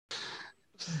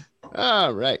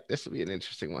All right. This will be an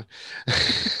interesting one.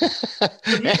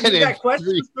 You got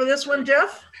questions for this one,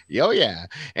 Jeff? Oh, yeah.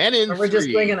 And in or we're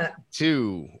just winging three, it.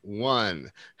 2,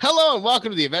 1. Hello and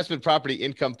welcome to the Investment Property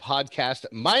Income Podcast.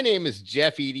 My name is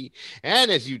Jeff Eady. And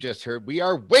as you just heard, we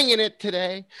are winging it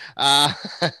today.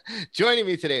 Joining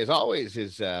me today, as always,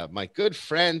 is my good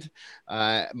friend,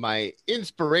 my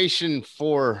inspiration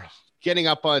for getting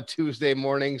up on Tuesday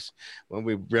mornings when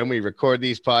we record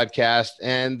these podcasts,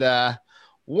 and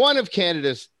one of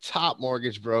Canada's top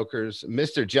mortgage brokers,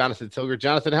 Mr. Jonathan Tilger.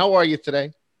 Jonathan, how are you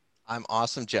today? I'm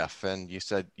awesome, Jeff. And you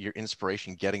said your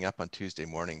inspiration getting up on Tuesday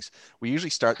mornings. We usually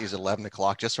start these 11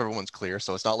 o'clock just so everyone's clear.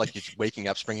 So it's not like you're waking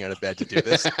up, springing out of bed to do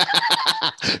this.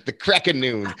 The crack of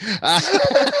noon. I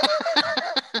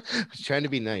was trying to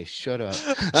be nice. Shut up.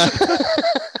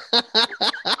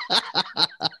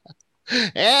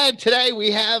 And today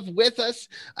we have with us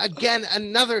again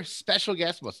another special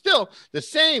guest. Well, still the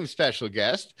same special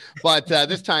guest, but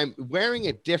this time wearing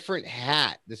a different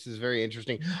hat. This is very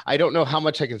interesting. I don't know how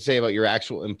much I can say about your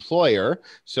actual employer,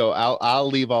 so I'll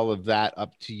leave all of that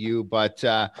up to you. But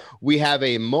we have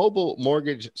a mobile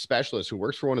mortgage specialist who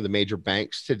works for one of the major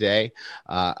banks today,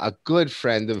 a good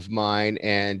friend of mine,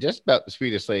 and just about the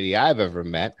sweetest lady I've ever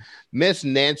met, Miss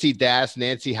Nancy Das.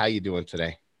 Nancy, how you doing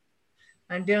today?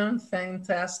 I'm doing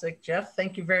fantastic, Jeff.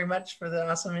 Thank you very much for the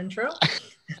awesome intro.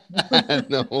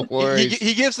 No worries.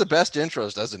 He gives the best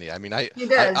intros, doesn't he? I mean, I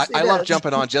does. love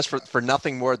jumping on just for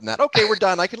nothing more than that. Okay, we're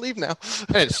done. I can leave now.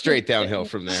 And it's straight downhill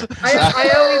from there.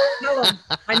 I always tell him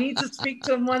I need to speak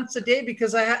to him once a day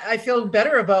because I feel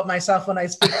better about myself when I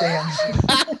speak to him.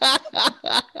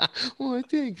 Oh,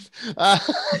 thanks.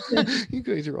 You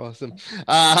guys are awesome.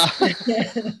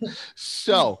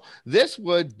 So this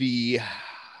would be,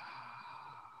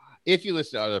 if you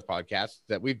listen to other podcasts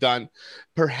that we've done,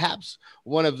 perhaps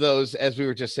one of those, as we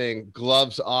were just saying,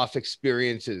 gloves off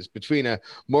experiences between a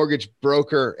mortgage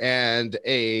broker and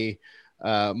a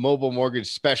mobile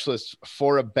mortgage specialist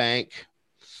for a bank.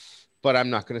 But I'm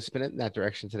not going to spin it in that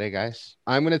direction today, guys.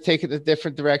 I'm going to take it a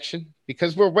different direction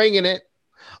because we're winging it.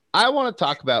 I want to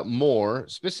talk about more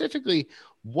specifically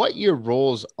what your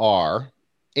roles are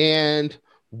and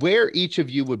where each of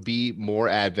you would be more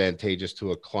advantageous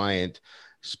to a client.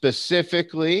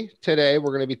 Specifically, today,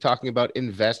 we're going to be talking about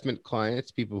investment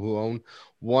clients, people who own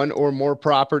one or more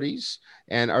properties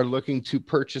and are looking to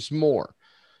purchase more.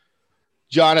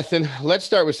 Jonathan, let's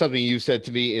start with something you said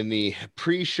to me in the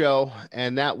pre-show,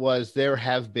 and that was there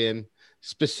have been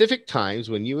specific times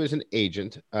when you as an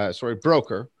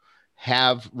broker,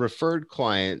 have referred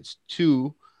clients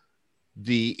to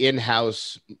the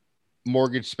in-house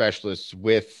mortgage specialists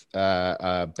with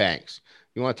banks.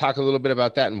 You want to talk a little bit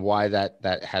about that and why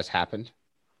that has happened?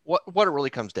 What it really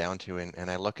comes down to, and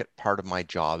I look at part of my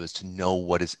job is to know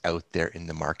what is out there in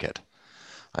the market.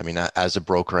 I mean, as a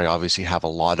broker, I obviously have a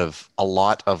lot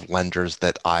of lenders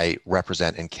that I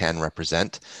represent and can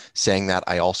represent. Saying that,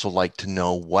 I also like to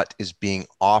know what is being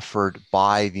offered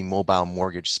by the mobile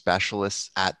mortgage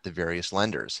specialists at the various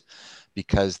lenders,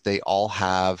 because they all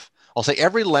have, I'll say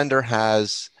every lender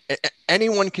has,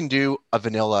 anyone can do a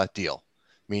vanilla deal,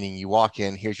 meaning you walk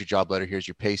in, here's your job letter, here's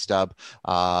your pay stub,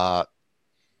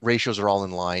 ratios are all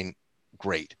in line.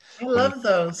 Great. I love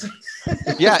those.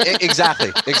 Yeah,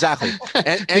 exactly.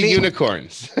 And the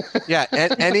unicorns. Yeah,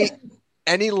 and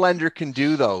any lender can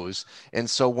do those. And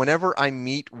so whenever I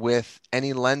meet with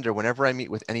any lender, whenever I meet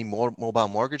with any mobile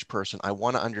mortgage person, I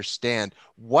want to understand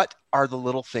what are the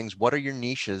little things, what are your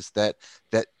niches that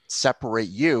separate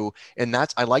you. And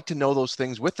I like to know those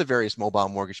things with the various mobile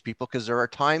mortgage people, because there are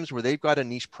times where they've got a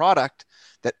niche product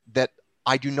that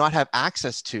I do not have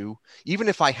access to. Even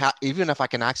if I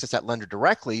can access that lender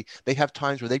directly, they have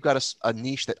times where they've got a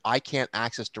niche that I can't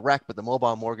access direct, but the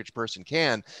mobile mortgage person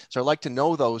can. So I like to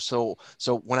know those. So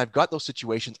when I've got those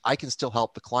situations, I can still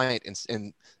help the client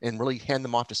and really hand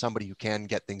them off to somebody who can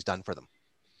get things done for them.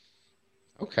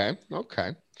 Okay.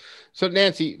 So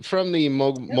Nancy, from the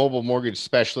mobile mortgage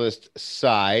specialist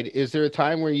side, is there a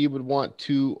time where you would want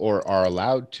to or are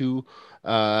allowed to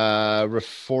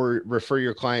refer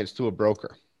your clients to a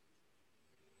broker?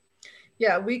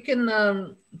 Yeah, we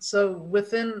can. So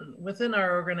within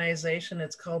our organization,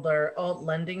 it's called our alt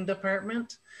lending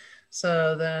department.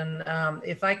 So then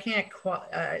if I can't,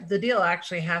 the deal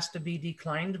actually has to be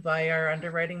declined by our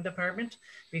underwriting department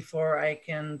before I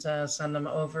can send them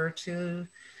over to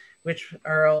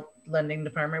our alt lending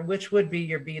department, which would be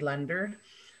your B lender.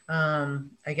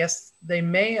 I guess they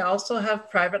may also have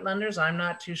private lenders. I'm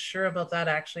not too sure about that.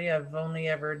 Actually, I've only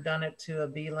ever done it to a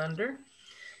B lender.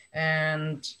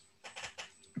 And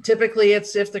typically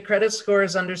it's if the credit score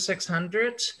is under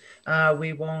 600,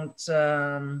 we won't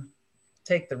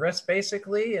take the risk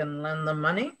basically and lend them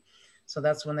money. So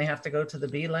that's when they have to go to the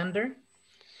B lender.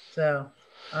 So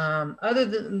other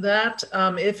than that,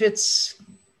 if it's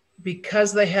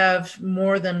because they have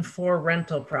more than 4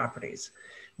 rental properties,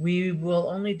 we will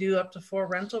only do up to 4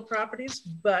 rental properties.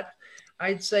 But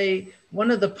I'd say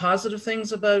one of the positive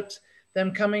things about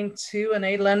them coming to an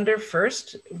A lender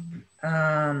first,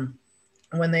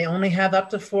 when they only have up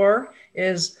to 4,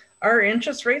 is our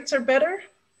interest rates are better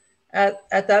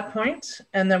at that point.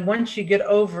 And then once you get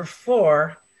over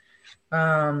 4,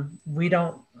 we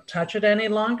don't touch it any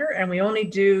longer. And we only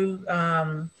do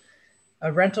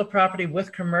a rental property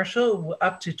with commercial,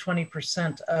 up to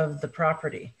 20% of the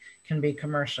property can be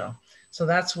commercial. So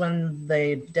that's when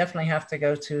they definitely have to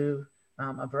go to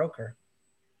a broker.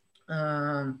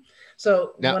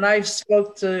 So now, when I've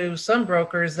spoke to some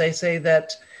brokers, they say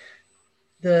that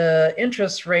the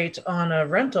interest rate on a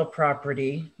rental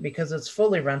property, because it's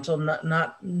fully rental,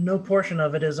 no portion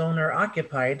of it is owner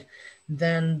occupied,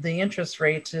 then the interest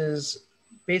rate is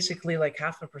basically like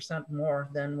 0.5% more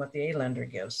than what the A lender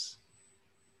gives.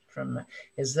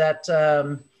 Is that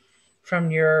from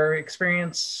your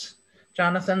experience,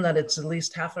 Jonathan, that it's at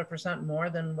least 0.5% more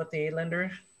than what the A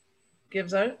lender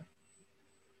gives out?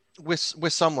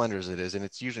 With some lenders it is, and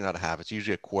it's usually not a half. It's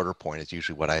usually a quarter point. It's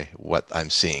usually what I'm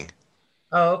seeing.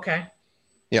 Oh, okay.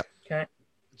 Yeah. Okay.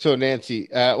 So Nancy,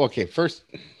 okay, first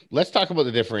let's talk about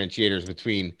the differentiators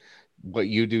between what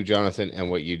you do, Jonathan,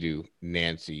 and what you do,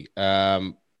 Nancy.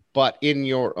 But in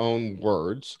your own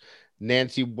words,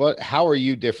 Nancy, how are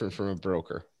you different from a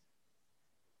broker?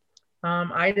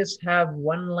 I just have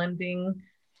one lending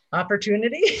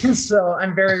opportunity, so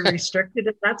I'm very restricted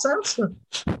in that sense.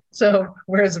 So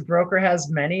whereas a broker has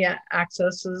many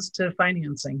accesses to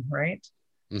financing, right?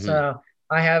 Mm-hmm. So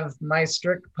I have my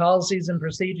strict policies and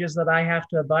procedures that I have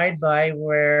to abide by,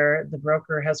 where the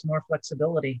broker has more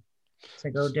flexibility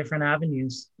to go different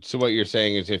avenues. So what you're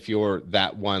saying is, if you're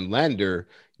that one lender,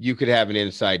 you could have an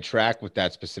inside track with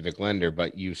that specific lender,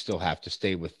 but you still have to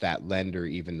stay with that lender,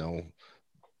 even though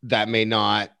that may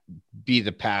not be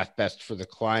the path best for the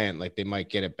client. Like, they might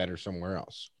get it better somewhere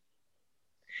else.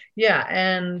 Yeah.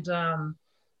 And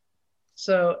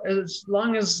so as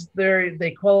long as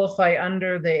they qualify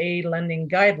under the A lending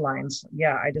guidelines,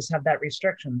 yeah, I just have that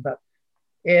restriction. But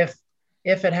if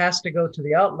it has to go to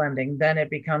the out lending, then it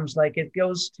becomes like it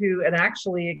goes to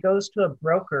a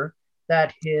broker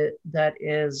that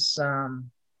is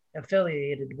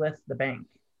affiliated with the bank.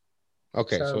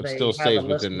 Okay, so it still stays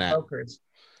within that. Brokers.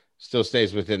 Still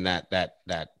stays within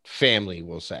that family,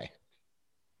 we'll say.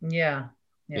 Yeah.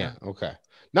 Okay.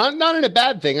 Not in a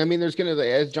bad thing. I mean, there's going to,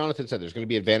 as Jonathan said, there's going to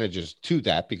be advantages to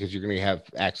that, because you're going to have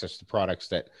access to products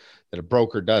that a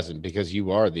broker doesn't, because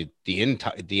you are the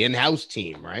in-house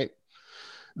team, right?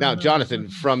 Now, Jonathan,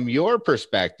 from your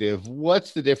perspective,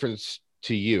 what's the difference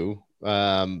to you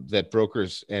that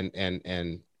brokers and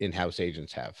in-house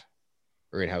agents have,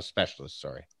 or in-house specialists?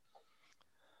 Sorry.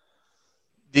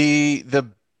 The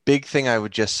big thing I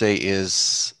would just say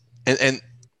is, and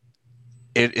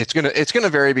it's gonna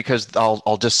vary, because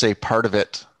I'll just say part of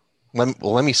it.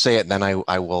 Let me say it, and then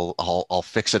I'll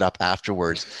fix it up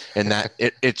afterwards. And that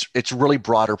it's really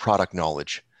broader product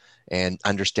knowledge and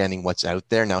understanding what's out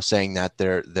there. Now, saying that,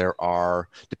 there are,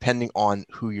 depending on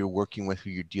who you're working with, who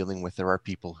you're dealing with, there are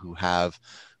people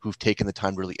who've taken the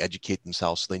time to really educate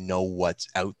themselves so they know what's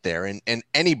out there. And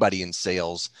anybody in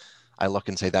sales, I look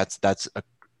and say that's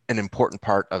an important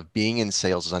part of being in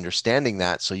sales, is understanding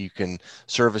that, so you can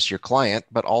service your client,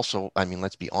 but also, I mean,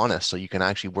 let's be honest, so you can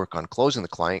actually work on closing the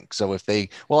client. So if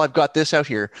I've got this out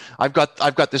here, I've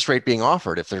got this rate being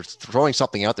offered. If they're throwing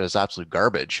something out there that's absolute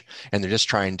garbage, and they're just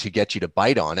trying to get you to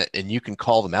bite on it, and you can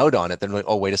call them out on it, then like,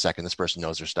 oh, wait a second, this person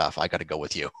knows their stuff. I got to go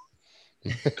with you.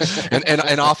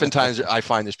 and oftentimes I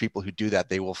find there's people who do that.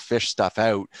 They will fish stuff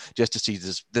out just to see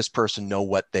this person know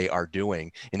what they are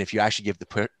doing. And if you actually give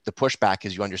the pushback,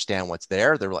 as you understand what's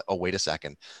there, they're like, oh, wait a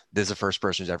second, this is the first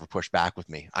person who's ever pushed back with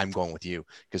me. I'm going with you,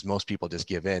 because most people just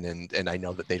give in, and I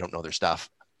know that they don't know their stuff.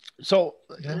 So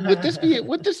would this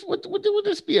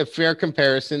be a fair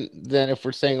comparison then, if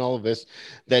we're saying all of this,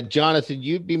 that Jonathan,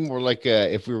 you'd be more like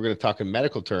if we were going to talk in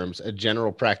medical terms, a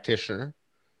general practitioner,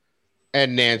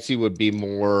 and Nancy would be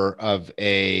more of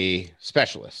a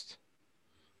specialist,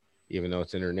 even though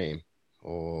it's in her name?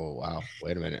 Oh, wow.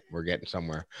 Wait a minute. We're getting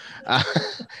somewhere.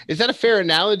 Is that a fair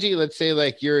analogy? Let's say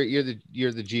like you're the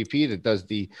GP that does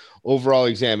the overall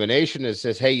examination and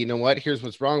says, hey, you know what? Here's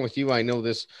what's wrong with you. I know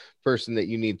this person that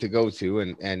you need to go to.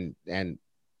 And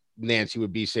Nancy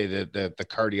would be, say, the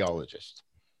cardiologist.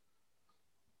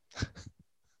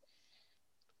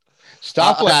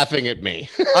 Stop laughing at me.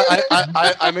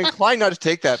 I'm inclined not to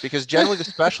take that because generally the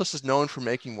specialist is known for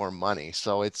making more money.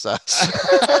 So it's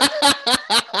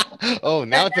oh,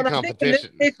 now it's a and competition. I think in this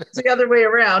case, it's the other way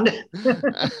around.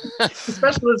 The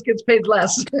specialist gets paid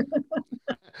less.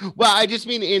 Well, I just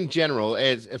mean in general,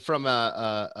 as from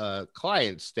a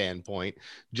client standpoint,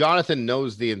 Jonathan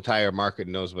knows the entire market,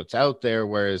 knows what's out there.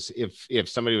 Whereas if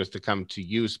somebody was to come to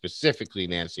you specifically,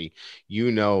 Nancy,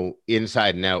 you know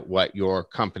inside and out what your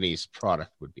company's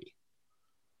product would be.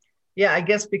 Yeah, I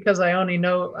guess because I only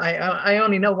know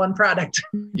one product.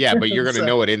 Yeah, but you're going to So,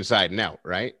 know it inside and out,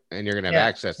 right? And you're going to have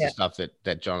access to stuff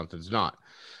that Jonathan's not.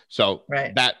 So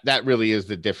that really is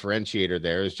the differentiator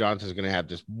there, is Jonathan's going to have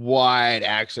this wide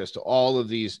access to all of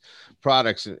these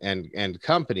products and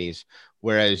companies,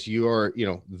 whereas you're,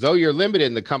 though you're limited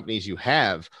in the companies you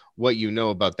have, what you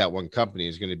know about that one company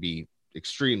is going to be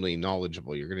extremely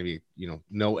knowledgeable. You're going to be,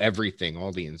 know everything,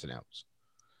 all the ins and outs.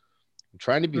 I'm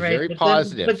trying to be very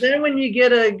positive. But then when you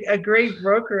get a great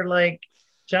broker like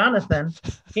Jonathan,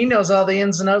 he knows all the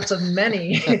ins and outs of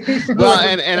many. Well,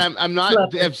 and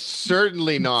I'm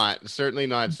certainly not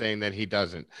saying that he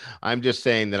doesn't. I'm just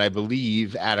saying that I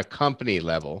believe at a company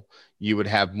level, you would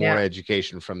have more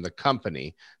education from the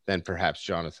company than perhaps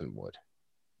Jonathan would.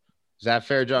 Is that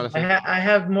fair, Jonathan? I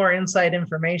have more inside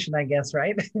information, I guess,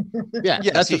 right? Yeah.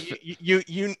 That's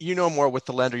you know more with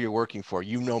the lender you're working for.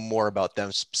 You know more about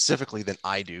them specifically than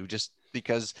I do, just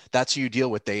because that's who you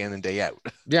deal with day in and day out.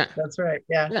 Yeah, that's right.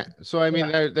 Yeah. So I mean,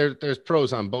 there's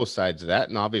pros on both sides of that,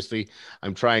 and obviously,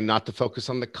 I'm trying not to focus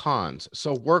on the cons.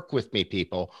 So work with me,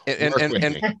 people.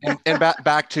 And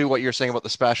back to what you're saying about the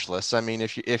specialists. I mean,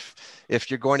 if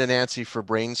you're going to Nancy for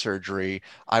brain surgery,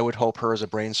 I would hope her as a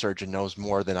brain surgeon knows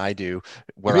more than I do,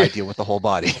 where I deal with the whole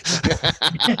body.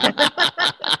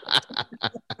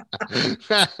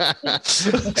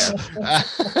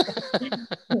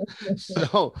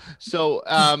 So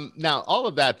now, all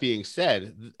of that being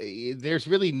said, there's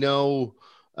really no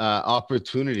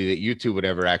opportunity that you two would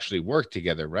ever actually work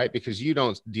together, right? Because you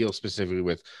don't deal specifically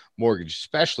with mortgage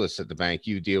specialists at the bank.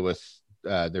 You deal with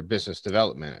their business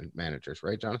development managers,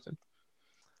 right, Jonathan?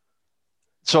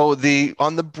 So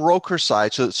on the broker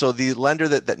side, so the lender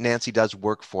that Nancy does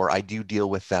work for, I do deal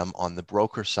with them on the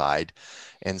broker side.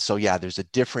 And so, yeah, there's a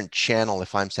different channel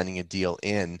if I'm sending a deal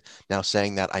in. Now,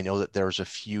 saying that, I know that there's a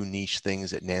few niche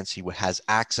things that Nancy has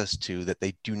access to that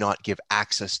they do not give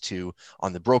access to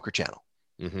on the broker channel.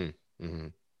 Mm-hmm. Mm-hmm.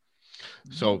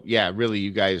 So, yeah, really,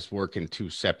 you guys work in two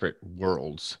separate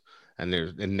worlds, and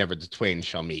never the twain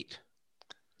shall meet.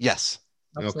 Yes.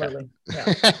 Absolutely.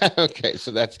 Okay. Yeah. Okay.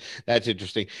 So that's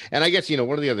interesting. And I guess, one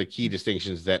of the other key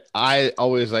distinctions that I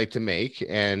always like to make,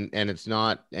 and it's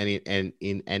not in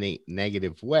any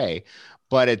negative way,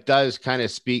 but it does kind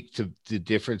of speak to the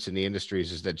difference in the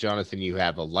industries, is that, Jonathan, you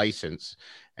have a license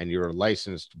and you're a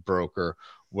licensed broker,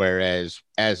 whereas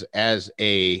as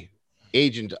a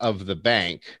agent of the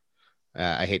bank,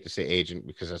 I hate to say agent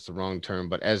because that's the wrong term,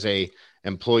 but as a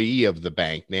employee of the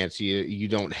bank, Nancy, you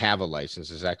don't have a license.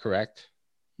 Is that correct?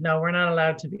 No, we're not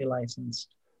allowed to be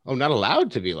licensed. Oh, not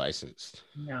allowed to be licensed?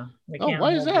 No, we can't.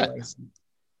 Why is that?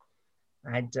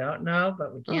 I don't know,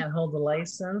 but we can't hold the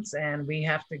license, and we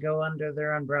have to go under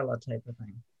their umbrella type of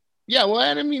thing. Yeah, well,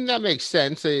 and I mean, that makes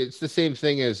sense. It's the same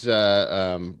thing as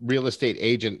real estate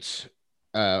agents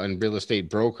and real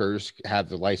estate brokers have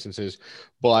the licenses,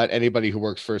 but anybody who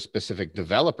works for a specific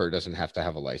developer doesn't have to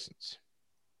have a license.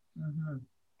 Mm-hmm.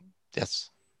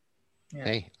 Yes. Yeah.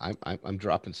 Hey, I'm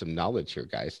dropping some knowledge here,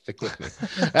 guys. Stick with me.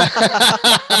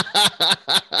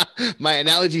 My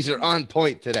analogies are on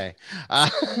point today.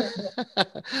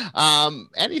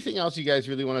 Anything else you guys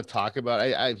really want to talk about?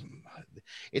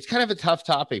 It's kind of a tough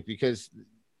topic because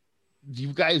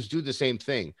you guys do the same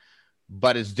thing,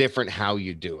 but it's different how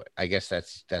you do it. I guess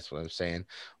that's what I'm saying.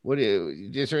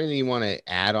 Is there anything you want to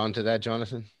add on to that,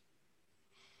 Jonathan?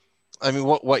 I mean,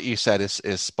 what you said is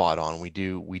spot on. We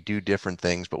do different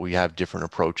things, but we have different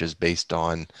approaches based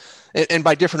on, and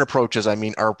by different approaches, I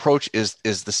mean, our approach is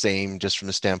the same, just from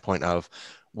the standpoint of,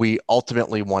 we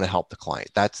ultimately want to help the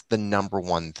client. That's the number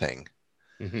one thing.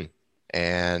 Mm-hmm.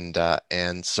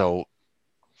 And so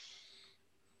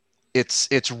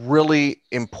it's really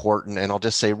important, and I'll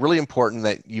just say really important,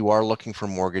 that you are looking for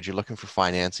mortgage, you're looking for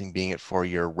financing, being it for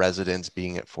your residence,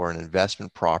 being it for an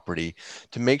investment property,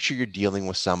 to make sure you're dealing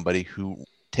with somebody who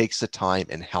takes the time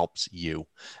and helps you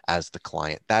as the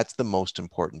client. That's the most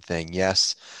important thing.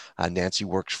 Yes, Nancy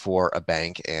works for a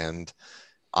bank, and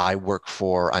I work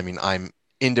for, I mean, I'm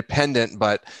independent,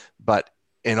 but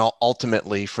and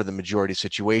ultimately, for the majority of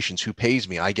situations, who pays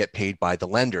me? I get paid by the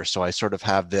lender. So I sort of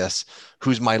have this,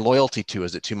 who's my loyalty to?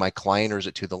 Is it to my client or is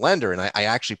it to the lender? And I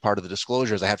actually, part of the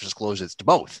disclosure is I have to disclose it's to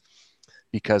both,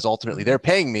 because ultimately they're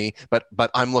paying me, but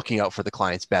I'm looking out for the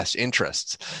client's best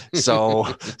interests. So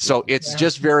it's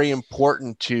just very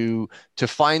important to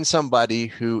find somebody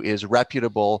who is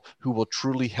reputable, who will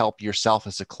truly help yourself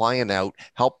as a client out,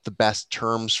 help the best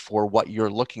terms for what you're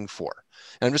looking for.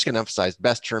 And I'm just going to emphasize,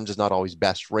 best terms is not always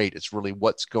best rate. It's really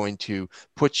what's going to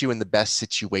put you in the best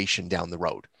situation down the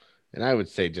road. And I would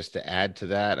say, just to add to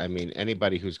that, I mean,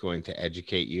 anybody who's going to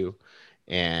educate you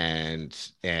and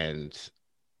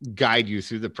guide you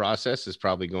through the process is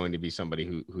probably going to be somebody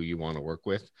who you want to work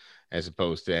with, as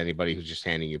opposed to anybody who's just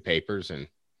handing you papers and,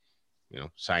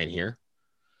 sign here.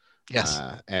 Yes.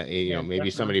 Maybe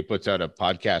definitely. Somebody puts out a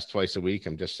podcast twice a week.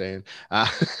 I'm just saying.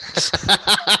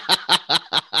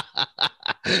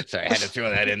 Sorry, I had to throw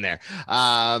that in there.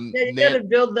 You got to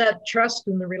build that trust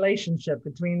in the relationship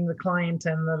between the client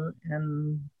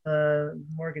and the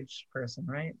mortgage person,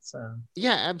 right? So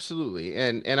yeah, absolutely.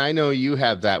 And I know you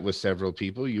have that with several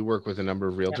people. You work with a number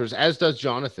of realtors, as does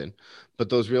Jonathan, but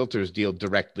those realtors deal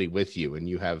directly with you, and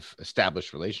you have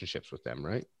established relationships with them,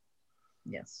 right?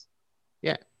 Yes.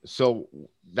 Yeah. So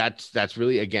that's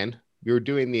really, again, you're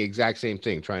doing the exact same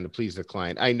thing, trying to please the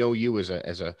client. I know you as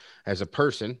a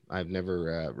person. I've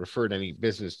never referred any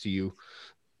business to you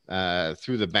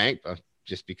through the bank,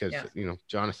 just because,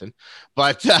 Jonathan.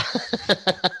 But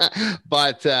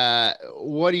what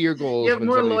are your goals? You have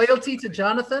more loyalty to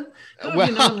Jonathan? Who have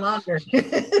you known longer?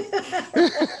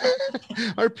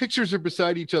 Our pictures are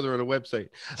beside each other on a website.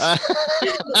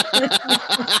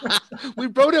 We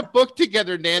wrote a book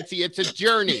together, Nancy. It's a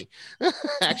journey.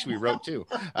 Actually, we wrote two.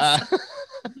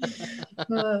 It's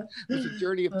a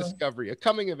journey of discovery, a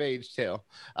coming of age tale.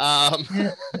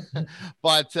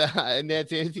 But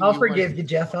Nancy, I'll forgive you,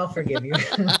 Jeff. I'll forgive you.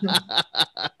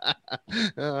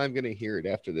 I'm going to hear it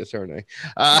after this, aren't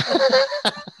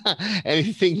I?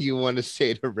 Anything you want to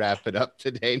say to wrap it up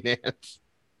today, Nance?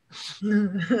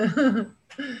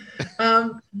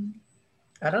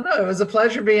 I don't know. It was a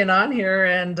pleasure being on here.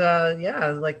 And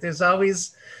there's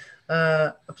always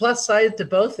a plus side to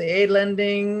both the A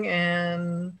lending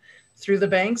and through the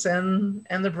banks and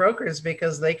the brokers,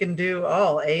 because they can do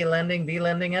all A lending, B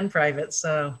lending, and private.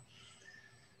 So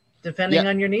depending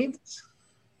on your needs,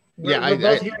 we're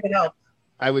both here to help.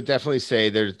 I would definitely say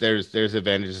there's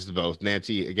advantages to both.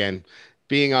 Nancy, again,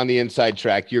 being on the inside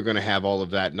track, you're going to have all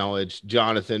of that knowledge.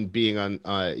 Jonathan, being on,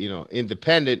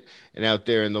 independent and out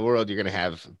there in the world, you're going to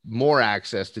have more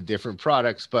access to different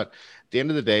products. But at the end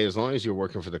of the day, as long as you're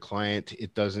working for the client,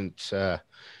 it doesn't,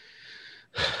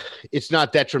 it's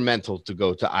not detrimental to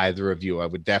go to either of you, I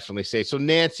would definitely say. So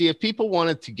Nancy, if people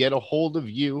wanted to get a hold of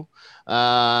you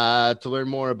to learn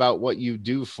more about what you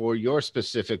do for your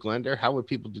specific lender, how would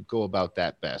people go about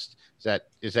that best?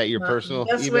 Is that your personal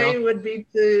best email? Way would be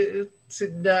to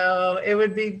know. It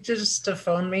would be just to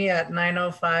phone me at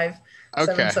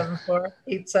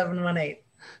 905-774-8718.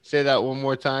 Say that one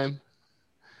more time.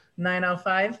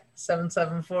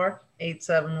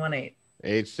 905-774-8718.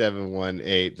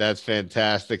 8718. That's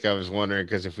fantastic. I was wondering,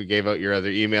 because if we gave out your other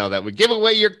email, that would give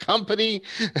away your company.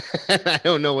 I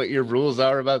don't know what your rules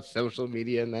are about social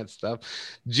media and that stuff.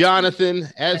 Jonathan,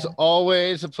 as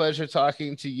always, a pleasure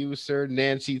talking to you, sir.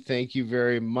 Nancy, thank you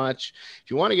very much. If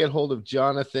you want to get hold of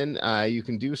Jonathan, you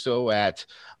can do so at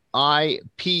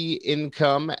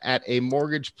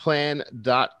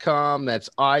ipIncome@amortgageplan.com. That's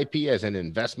IP as an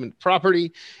investment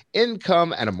property,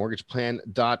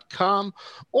 income@amortgageplan.com.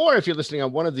 Or if you're listening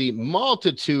on one of the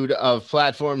multitude of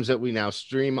platforms that we now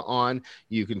stream on,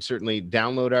 you can certainly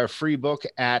download our free book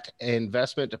at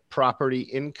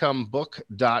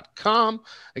investmentpropertyincomebook.com.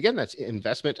 Again, that's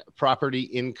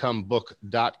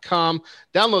investmentpropertyincomebook.com.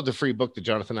 Download the free book that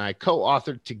Jonathan and I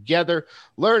co-authored together.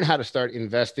 Learn how to start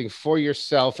investing for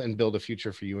yourself and build a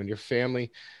future for you and your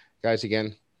family. Guys,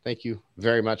 again, thank you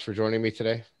very much for joining me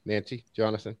today. Nancy,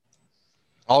 Jonathan.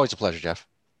 Always a pleasure, Jeff.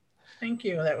 Thank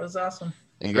you. That was awesome.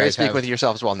 And great to speak with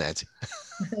yourself as well, Nancy.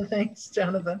 Thanks,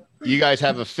 Jonathan. You guys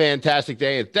have a fantastic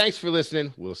day, and thanks for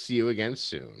listening. We'll see you again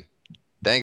soon.